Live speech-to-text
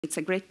It's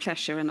a great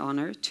pleasure and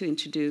honor to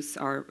introduce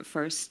our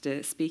first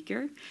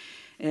speaker.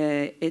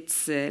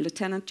 It's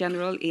Lieutenant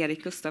General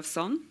Erik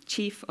Gustavson,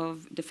 Chief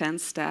of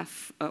Defence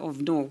Staff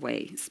of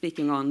Norway,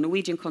 speaking on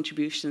Norwegian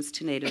contributions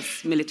to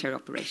NATO's military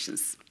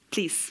operations.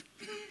 Please,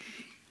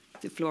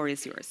 the floor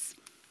is yours.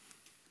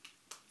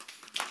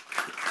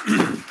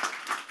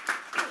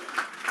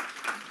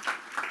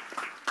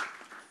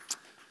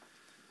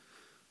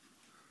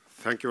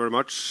 Thank you very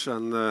much,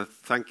 and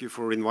thank you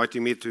for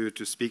inviting me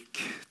to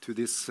speak to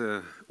this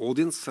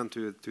audience and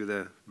to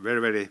the very,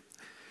 very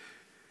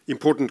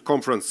important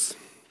conference.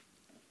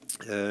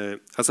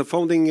 As a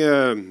founding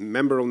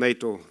member of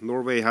NATO,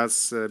 Norway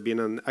has been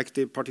an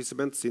active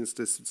participant since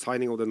the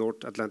signing of the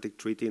North Atlantic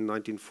Treaty in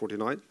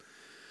 1949.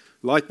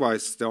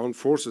 Likewise, the armed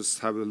forces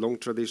have long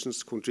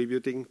traditions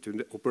contributing to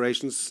the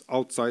operations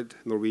outside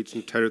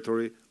Norwegian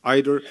territory,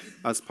 either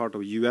as part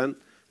of UN,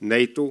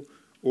 NATO,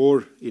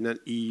 or in an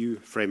EU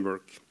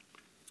framework.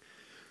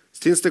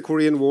 Since the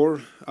Korean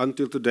War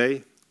until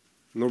today,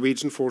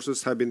 Norwegian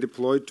forces have been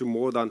deployed to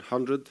more than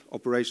 100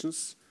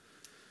 operations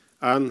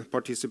and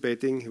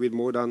participating with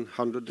more than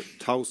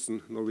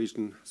 100,000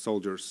 Norwegian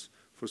soldiers.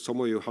 For some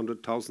of you,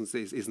 100,000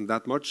 isn't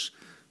that much,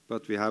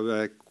 but we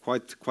have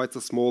quite a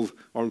small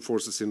armed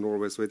forces in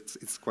Norway, so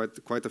it's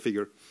quite a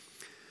figure.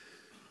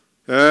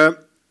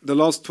 The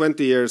last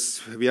 20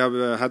 years, we have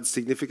had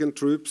significant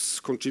troops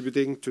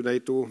contributing to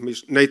NATO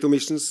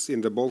missions in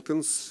the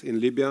Balkans,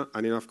 in Libya,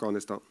 and in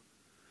Afghanistan.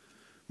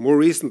 More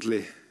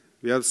recently,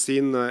 we have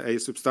seen a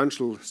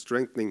substantial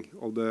strengthening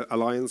of the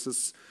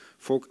alliances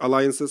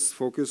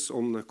focus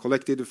on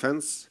collective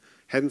defense,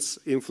 hence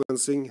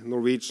influencing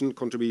Norwegian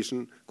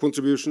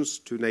contributions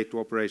to NATO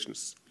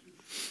operations.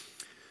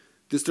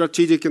 The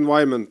strategic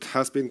environment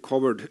has been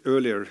covered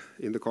earlier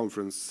in the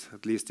conference,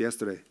 at least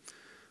yesterday.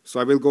 So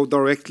I will go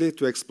directly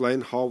to explain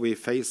how we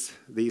face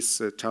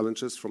these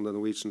challenges from the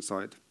Norwegian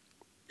side.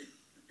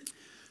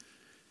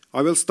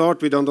 I will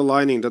start with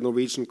underlining the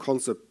Norwegian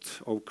concept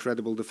of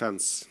credible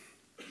defense.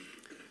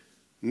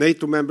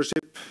 NATO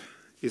membership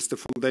is the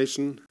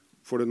foundation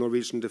for the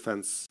Norwegian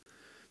defense.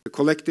 The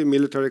collective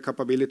military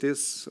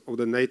capabilities of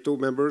the NATO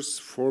members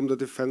form the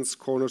defense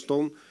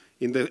cornerstone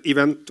in the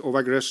event of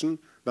aggression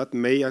that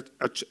may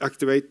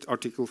activate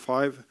Article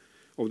 5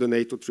 of the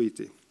NATO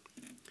Treaty.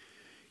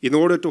 In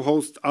order to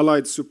host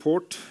Allied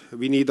support,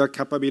 we need a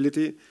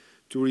capability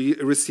to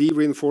receive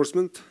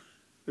reinforcements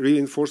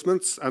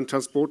and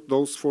transport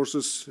those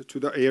forces to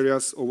the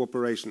areas of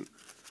operation.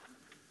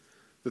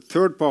 The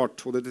third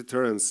part of the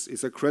deterrence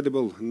is a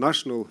credible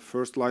national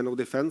first line of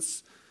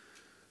defense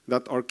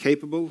that are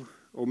capable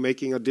of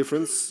making a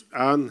difference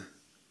and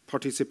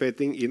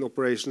participating in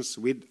operations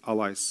with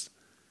allies.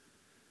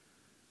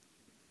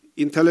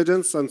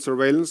 Intelligence and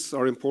surveillance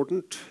are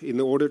important in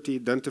order to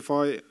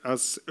identify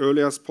as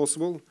early as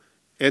possible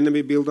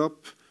enemy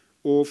buildup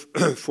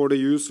for the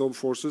use of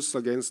forces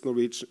against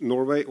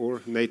Norway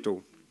or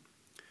NATO.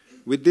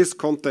 With this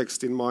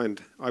context in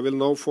mind, I will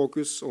now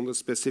focus on the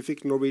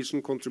specific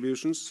Norwegian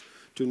contributions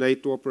to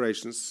NATO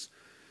operations.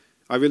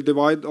 I will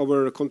divide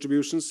our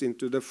contributions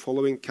into the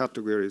following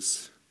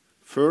categories.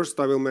 First,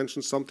 I will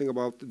mention something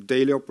about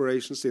daily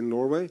operations in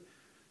Norway,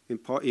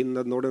 in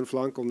the northern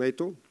flank of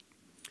NATO.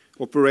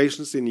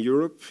 Operations in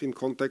Europe in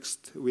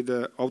context with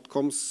the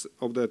outcomes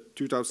of the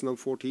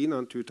 2014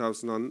 and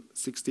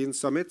 2016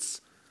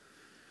 summits,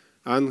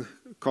 and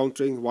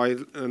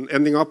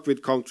ending up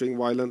with countering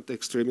violent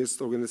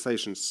extremist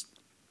organizations.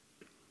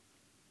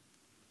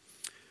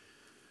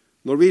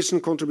 Norwegian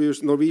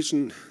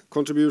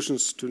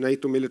contributions to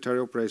NATO military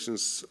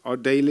operations are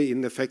daily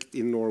in effect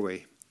in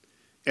Norway.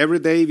 Every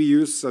day we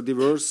use a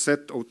diverse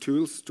set of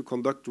tools to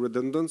conduct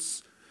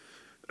redundant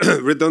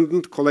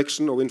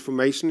collection of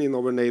information in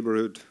our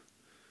neighborhood.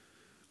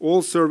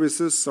 All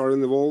services are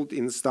involved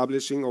in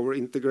establishing our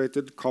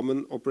integrated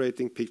common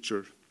operating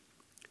picture.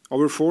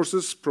 Our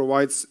forces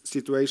provide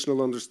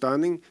situational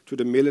understanding to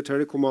the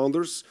military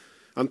commanders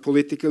and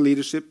political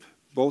leadership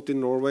both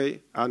in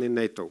Norway and in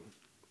NATO.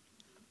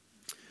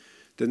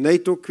 The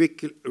NATO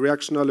Quick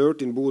Reaction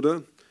Alert in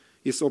Bodø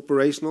is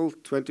operational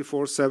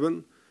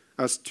 24/7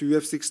 as two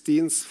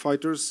F-16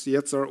 fighters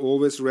jets are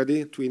always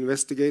ready to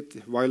investigate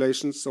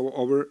violations of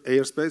our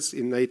airspace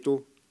in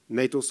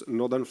NATO's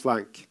northern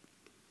flank.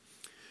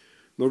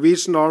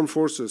 Norwegian armed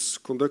forces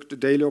conduct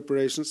daily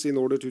operations in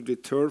order to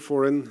deter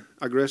foreign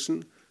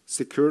aggression,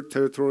 secure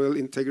territorial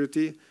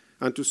integrity,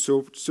 and to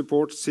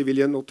support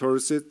civilian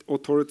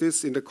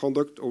authorities in the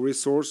conduct of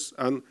resource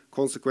and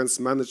consequence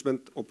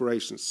management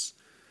operations.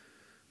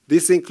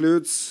 This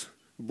includes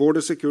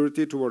border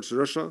security towards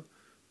Russia,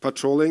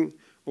 patrolling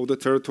of the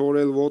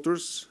territorial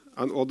waters,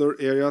 and other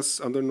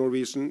areas under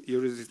Norwegian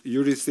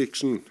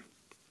jurisdiction.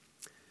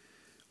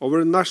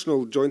 Our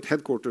national joint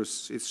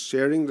headquarters is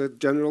sharing the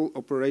general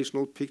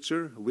operational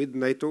picture with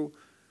NATO,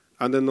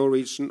 and the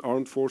Norwegian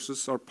armed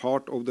forces are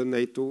part of the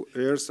NATO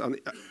airs and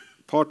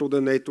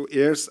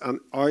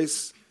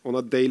eyes on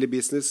a daily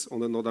business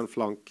on the northern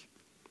flank.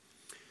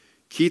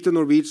 Key to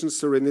Norwegian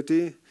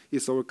serenity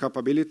is our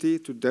capability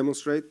to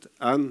demonstrate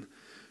an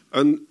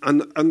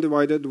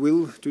undivided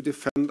will to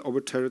defend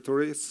our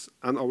territories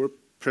and our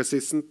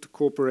persistent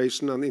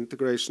cooperation and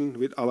integration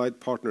with allied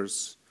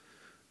partners.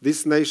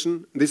 This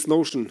notion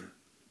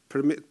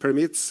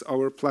permits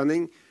our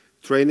planning,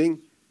 training,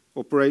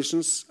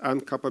 operations,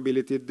 and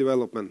capability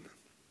development.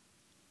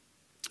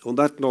 On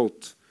that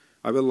note,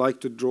 I would like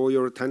to draw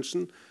your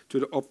attention to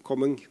the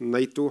upcoming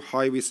NATO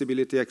High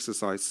Visibility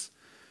Exercise,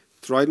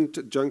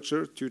 Trident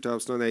Juncture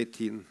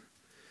 2018.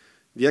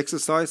 The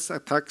exercise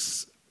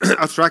attracts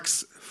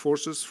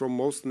forces from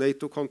most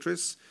NATO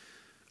countries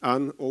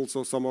and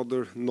also some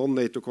other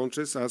non-NATO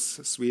countries as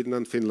Sweden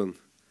and Finland.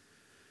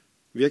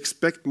 We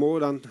expect more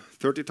than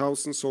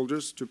 30,000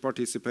 soldiers to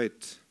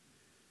participate.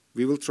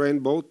 We will train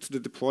both the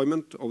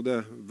deployment of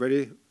the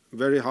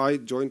very high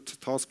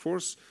Joint Task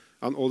Force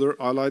and other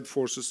allied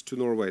forces to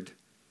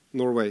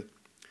Norway,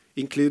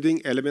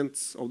 including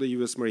elements of the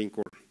US Marine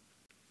Corps.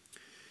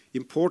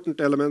 Important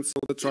elements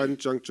of the Trident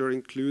Juncture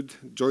include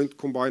joint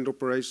combined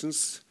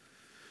operations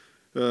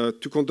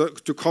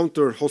to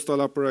counter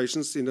hostile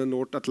operations in the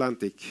North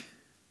Atlantic.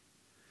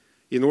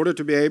 In order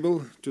to be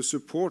able to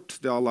support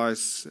the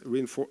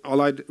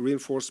Allied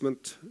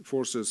reinforcement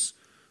forces,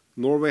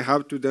 Norway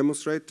have to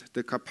demonstrate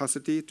the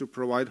capacity to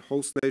provide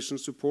host nation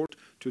support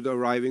to the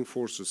arriving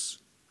forces.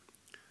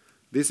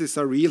 This is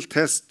a real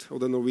test of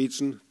the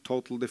Norwegian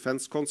total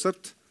defense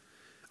concept,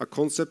 a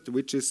concept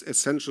which is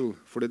essential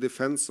for the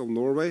defense of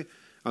Norway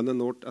and the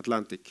North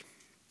Atlantic.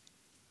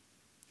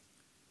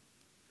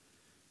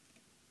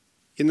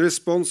 In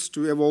response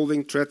to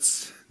evolving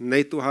threats,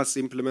 NATO has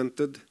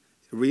implemented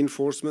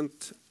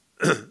reinforcement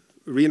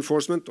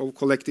of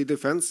collective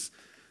defense,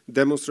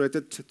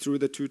 demonstrated through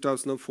the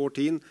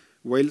 2014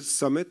 Wales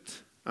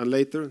Summit and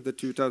later the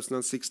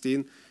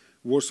 2016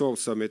 Warsaw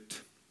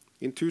Summit.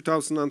 In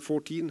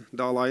 2014,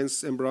 the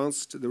Alliance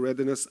embraced the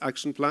Readiness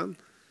Action Plan,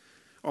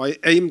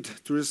 aimed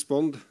to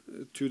respond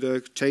to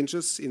the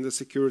changes in the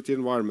security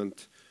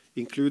environment,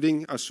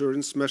 including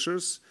assurance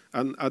measures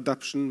and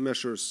adaptation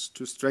measures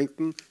to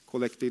strengthen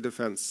collective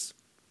defense.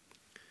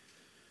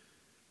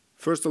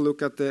 First, a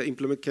look at the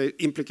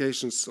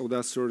implications of the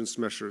assurance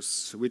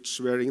measures, which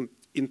were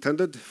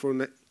intended for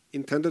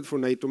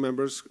NATO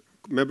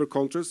member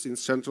countries in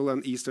Central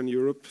and Eastern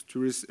Europe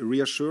to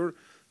reassure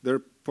their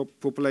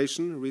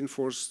population,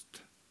 reinforce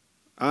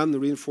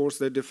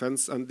their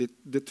defense and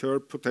deter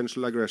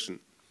potential aggression.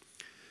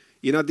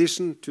 In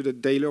addition to the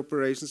daily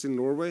operations in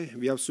Norway,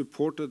 we have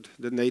supported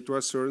the NATO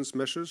assurance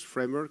measures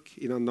framework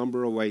in a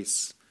number of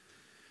ways.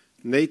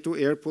 NATO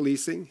air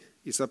policing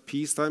is a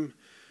peacetime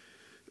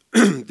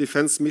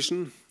defense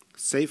mission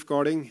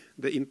safeguarding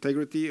the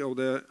integrity of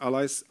the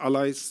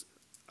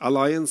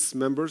alliance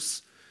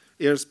members'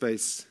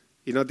 airspace.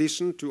 In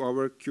addition to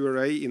our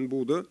QRA in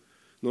Bodø,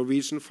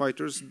 Norwegian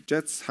fighters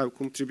jets have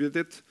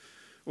contributed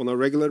on a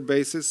regular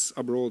basis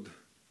abroad.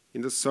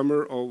 In the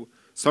summer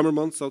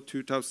months of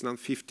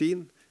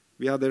 2015,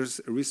 we had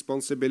the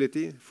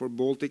responsibility for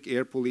Baltic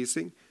air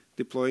policing,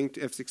 deploying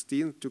to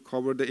F-16 to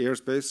cover the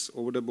airspace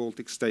over the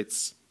Baltic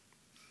states.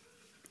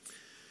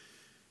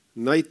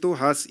 NATO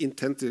has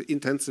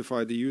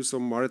intensified the use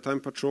of maritime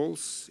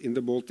patrols in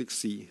the Baltic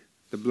Sea,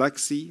 the Black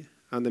Sea,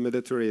 and the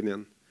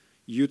Mediterranean,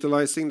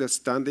 utilizing the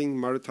Standing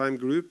Maritime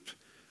Group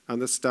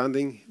and the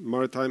Standing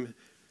Maritime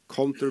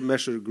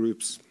Countermeasure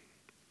Groups.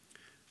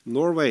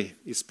 Norway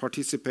is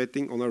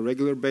participating on a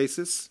regular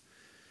basis.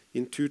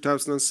 In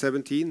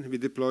 2017, we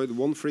deployed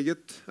one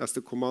frigate as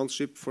the command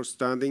ship for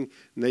Standing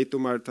NATO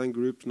Maritime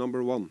Group No.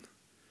 1,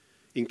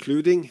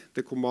 including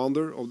the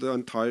commander of the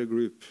entire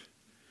group.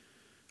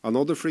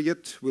 Another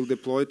frigate will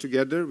deploy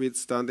together with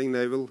Standing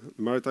Naval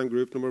Maritime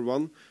Group No.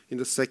 1 in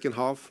the second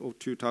half of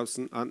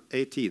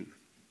 2018.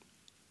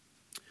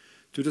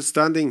 To the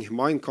Standing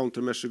Mine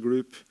Countermeasure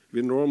Group,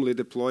 we normally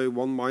deploy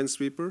one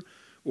minesweeper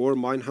or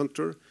mine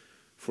hunter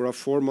for a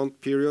 4-month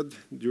period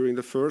during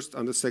the first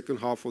and the second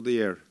half of the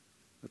year,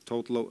 a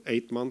total of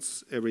 8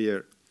 months every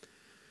year.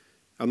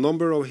 A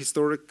number of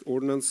historic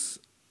ordnance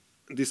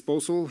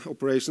disposal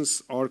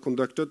operations are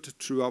conducted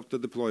throughout the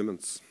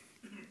deployments,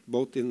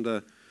 both in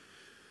the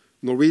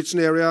Norwegian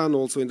area and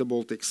also in the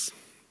Baltics.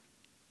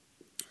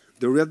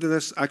 The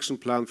Readiness Action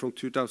Plan from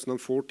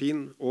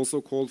 2014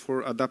 also called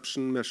for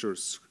adaptation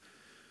measures,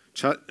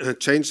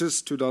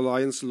 changes to the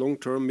Alliance's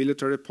long-term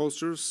military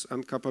postures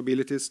and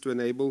capabilities to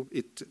enable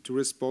it to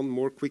respond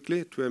more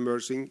quickly to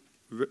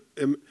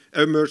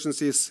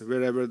emergencies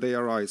wherever they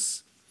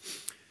arise.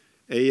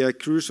 A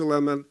crucial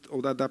element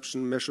of the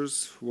adaptation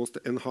measures was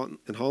the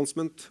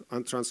enhancement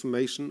and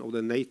transformation of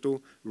the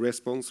NATO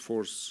Response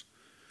Force.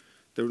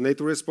 The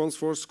NATO Response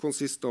Force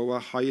consists of a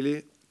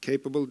highly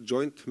capable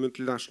joint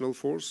multinational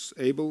force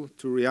able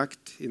to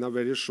react in a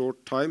very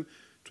short time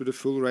to the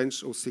full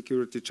range of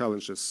security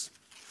challenges.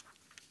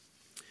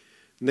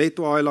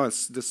 NATO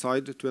allies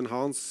decided to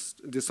enhance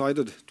the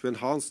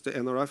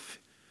NRF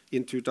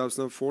in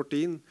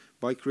 2014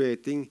 by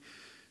creating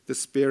the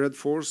spearhead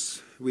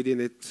force within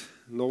it,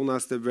 known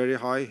as the Very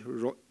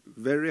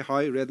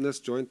High Readiness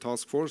Joint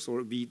Task Force,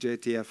 or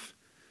VJTF.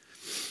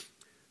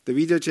 The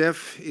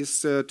VJTF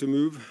is to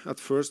move at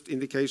first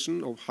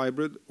indication of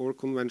hybrid or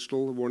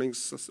conventional warning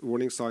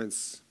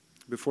signs.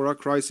 before a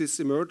crisis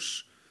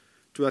emerges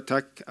to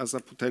attack as a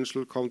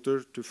potential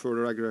counter to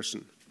further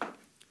aggression.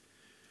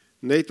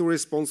 NATO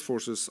response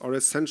forces are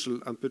essential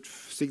and put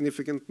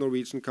significant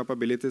Norwegian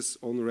capabilities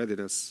on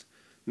readiness.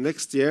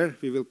 Next year,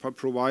 we will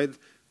provide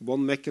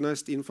one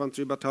mechanized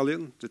infantry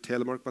battalion, the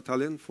Telemark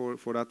battalion for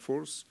that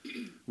force,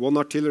 one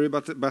artillery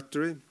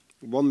battery,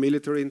 one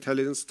military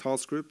intelligence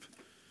task group,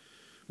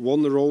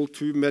 one Role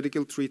 2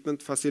 medical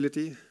treatment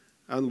facility,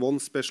 and one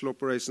special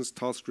operations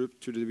task group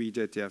to the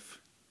VJTF.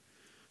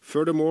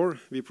 Furthermore,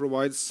 we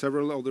provide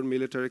several other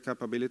military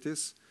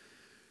capacities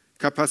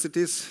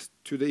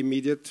to the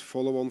immediate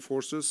follow-on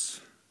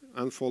forces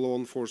and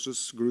follow-on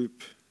forces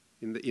group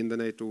in the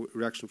NATO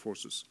reaction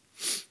forces.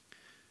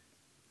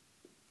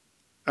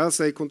 As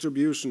a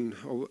continuation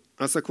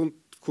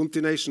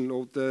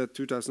of the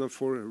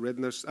 2004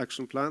 Readiness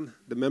Action Plan,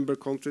 the member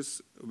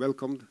countries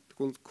welcomed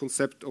the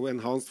concept of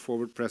enhanced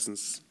forward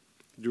presence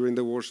during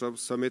the Warsaw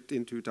Summit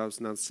in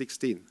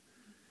 2016.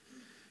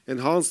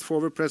 Enhanced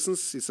forward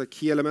presence is a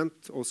key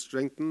element of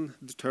strengthened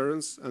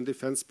deterrence and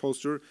defense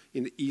posture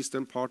in the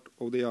eastern part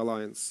of the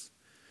alliance.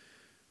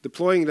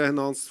 Deploying the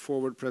enhanced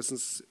forward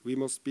presence, we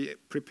must be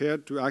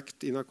prepared to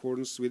act in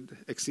accordance with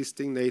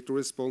existing NATO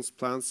response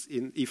plans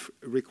if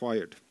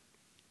required.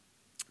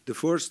 The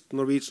first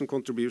Norwegian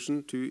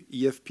contribution to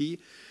EFP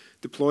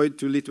deployed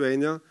to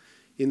Lithuania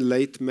in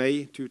late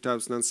May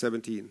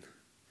 2017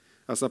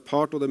 as a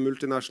part of the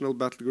multinational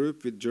battle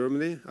group with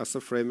Germany as a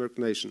framework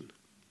nation.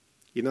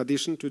 In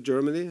addition to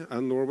Germany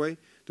and Norway,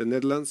 the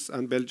Netherlands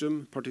and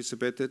Belgium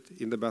participated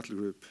in the battle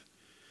group.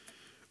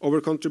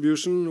 Our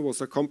contribution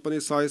was a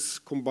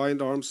company-sized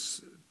combined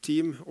arms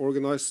team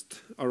organized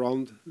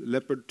around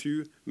Leopard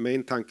 2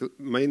 main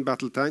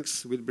battle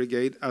tanks with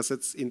brigade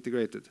assets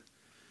integrated.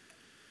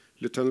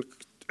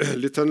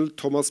 Lieutenant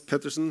Thomas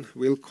Pettersen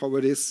will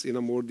cover this in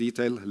a more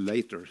detail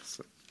later,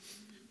 so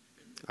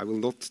I will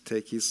not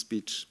take his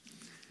speech.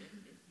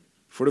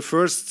 For the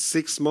first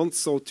 6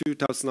 months of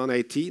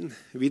 2018,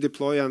 we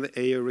deploy an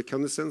air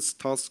reconnaissance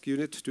task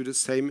unit to the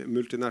same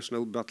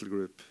multinational battle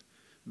group,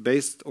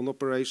 based on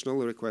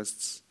operational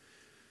requests.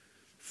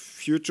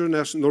 Future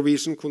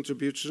Norwegian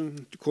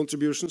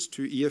contributions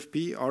to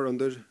EFP are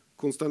under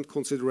constant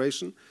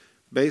consideration,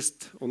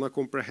 based on a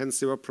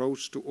comprehensive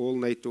approach to all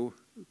NATO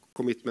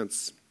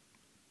commitments.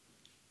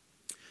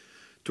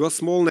 To a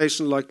small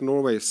nation like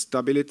Norway,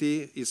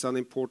 stability is an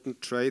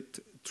important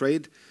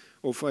trait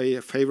of a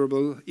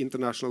favorable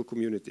international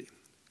community.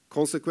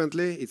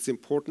 Consequently, it's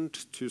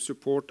important to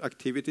support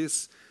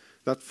activities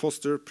that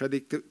foster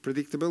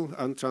predictable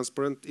and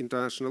transparent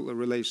international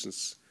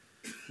relations,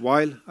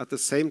 while at the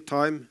same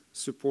time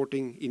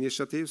supporting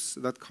initiatives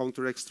that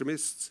counter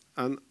extremists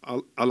and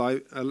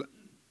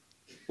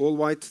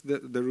avoid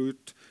the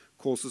root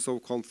causes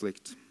of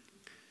conflict.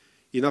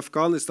 In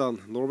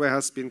Afghanistan, Norway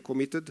has been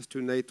committed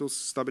to NATO's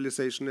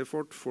stabilization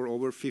effort for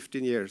over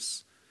 15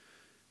 years.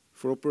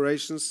 For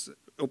Operation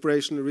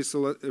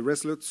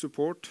Resolute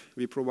support,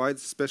 we provide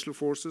special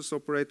forces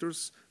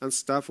operators and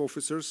staff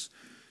officers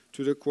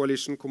to the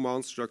coalition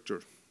command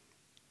structure.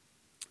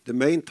 The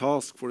main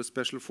task for the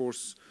special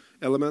force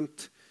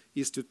element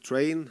is to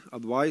train,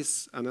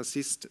 advise, and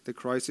assist the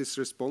crisis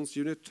response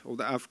unit of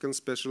the Afghan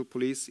Special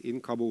Police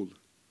in Kabul.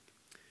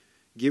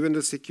 Given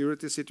the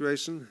security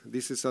situation,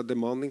 this is a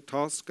demanding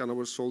task, and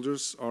our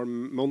soldiers are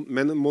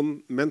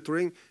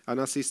mentoring and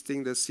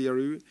assisting the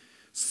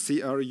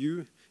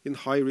CRU in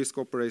high-risk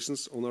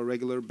operations on a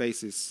regular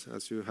basis,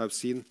 as you have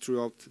seen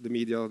throughout the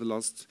media the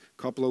last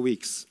couple of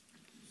weeks.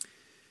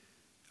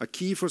 A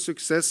key for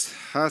success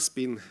has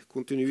been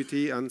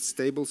continuity and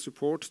stable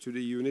support to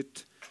the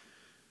unit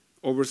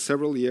over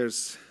several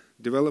years,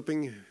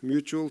 developing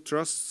mutual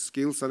trust,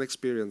 skills, and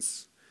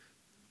experience.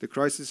 The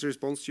crisis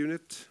response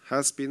unit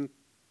has been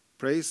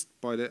praised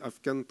by the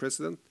Afghan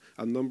president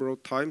a number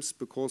of times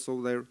because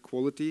of their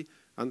quality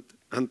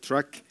and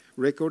track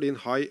record in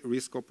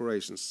high-risk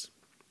operations.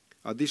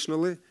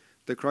 Additionally,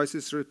 the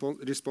crisis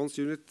response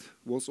unit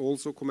was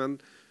also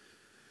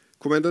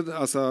commended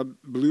as a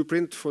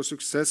blueprint for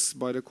success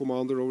by the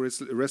commander of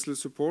Resolute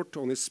Support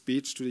on his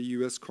speech to the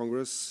US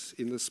Congress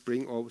in the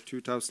spring of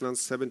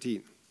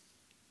 2017.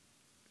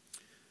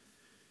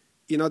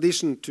 In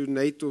addition to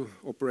NATO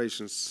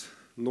operations,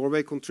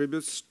 Norway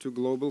contributes to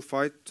global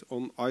fight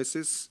on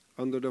ISIS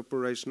under the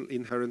Operation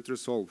Inherent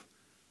Resolve.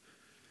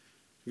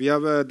 We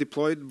have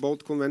deployed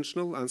both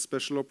conventional and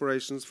special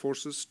operations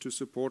forces to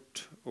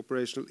support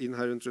Operational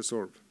Inherent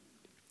Resolve.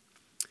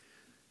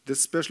 The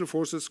Special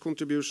Forces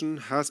contribution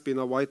has been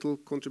a vital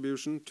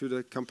contribution to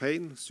the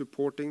campaign,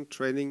 supporting,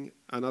 training,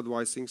 and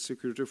advising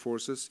security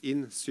forces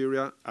in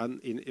Syria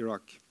and in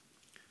Iraq.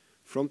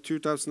 From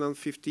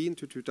 2015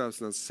 to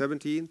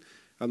 2017,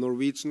 a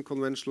Norwegian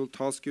conventional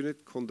task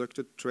unit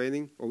conducted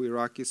training of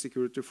Iraqi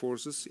security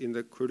forces in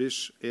the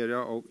Kurdish area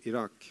of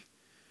Iraq.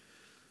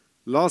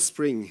 Last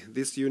spring,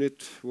 this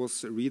unit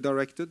was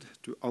redirected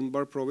to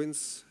Anbar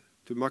province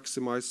to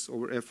maximize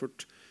our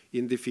effort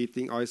in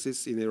defeating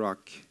ISIS in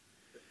Iraq.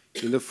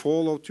 In the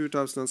fall of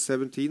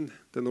 2017,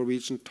 the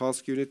Norwegian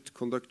task unit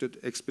conducted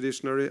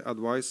expeditionary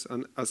advice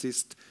and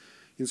assist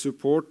in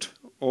support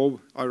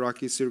of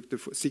Iraqi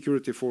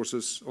security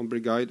forces on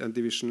brigade and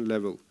division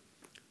level.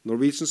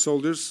 Norwegian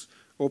soldiers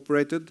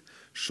operated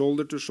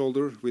shoulder to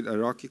shoulder with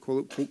Iraqi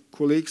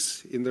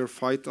colleagues in their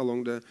fight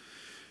along the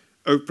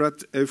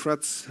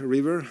Euphrates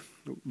River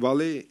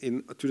valley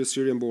to the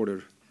Syrian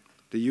border.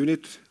 The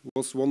unit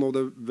was one of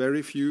the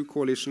very few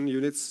coalition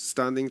units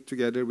standing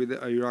together with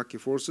the Iraqi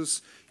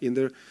forces in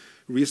the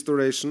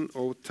restoration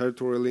of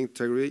territorial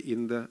integrity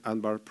in the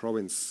Anbar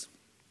province.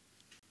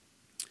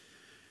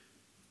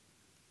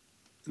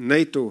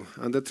 NATO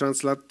and the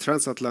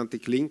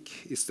transatlantic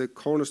link is the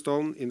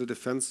cornerstone in the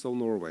defense of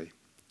Norway.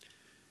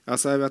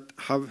 As I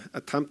have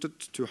attempted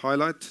to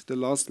highlight the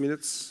last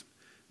minutes,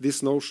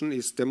 this notion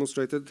is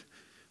demonstrated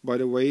by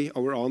the way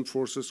our armed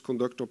forces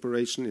conduct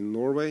operation in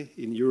Norway,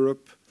 in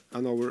Europe,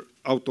 and our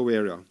out-of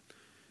area.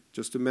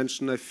 Just to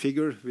mention a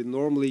figure, we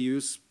normally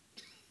use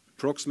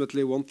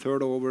approximately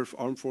 1/3 of our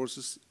armed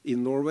forces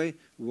in Norway,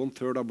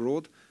 1/3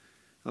 abroad,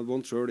 and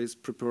 1/3 is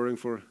preparing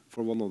for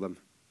one of them.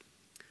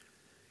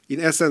 In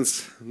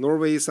essence,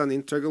 Norway is an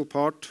integral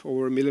part of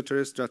our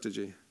military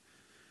strategy.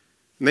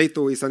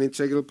 NATO is an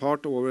integral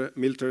part of our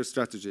military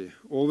strategy,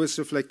 always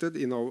reflected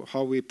in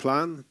how we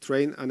plan,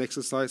 train, and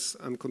exercise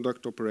and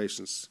conduct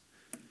operations.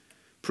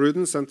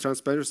 Prudence and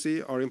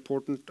transparency are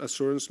important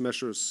assurance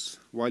measures,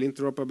 while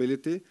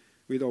interoperability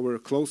with our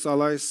close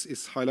allies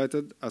is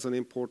highlighted as an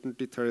important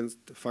deterrent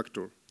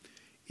factor.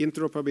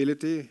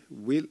 Interoperability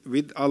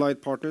with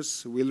allied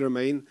partners will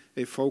remain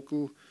a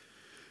focal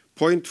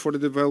point for the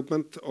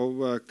development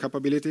of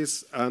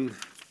capabilities and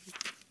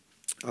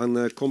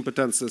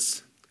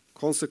competences.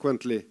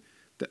 Consequently,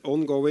 the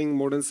ongoing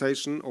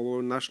modernization of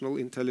our National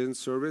Intelligence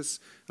Service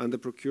and the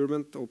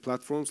procurement of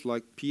platforms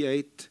like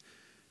P-8,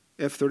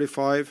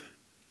 F-35,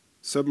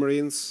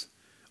 submarines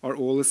are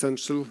all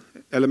essential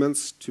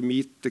elements to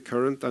meet the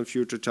current and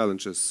future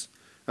challenges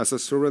as a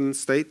sovereign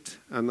state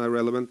and a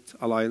relevant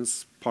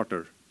alliance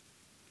partner.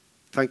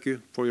 Thank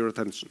you for your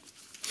attention.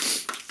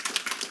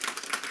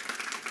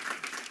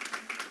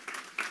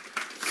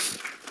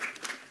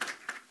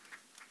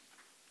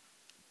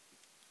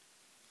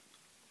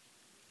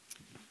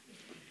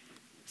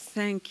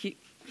 Thank you.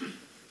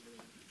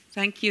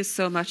 Thank you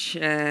so much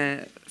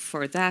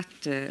for that,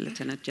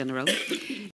 Lieutenant General.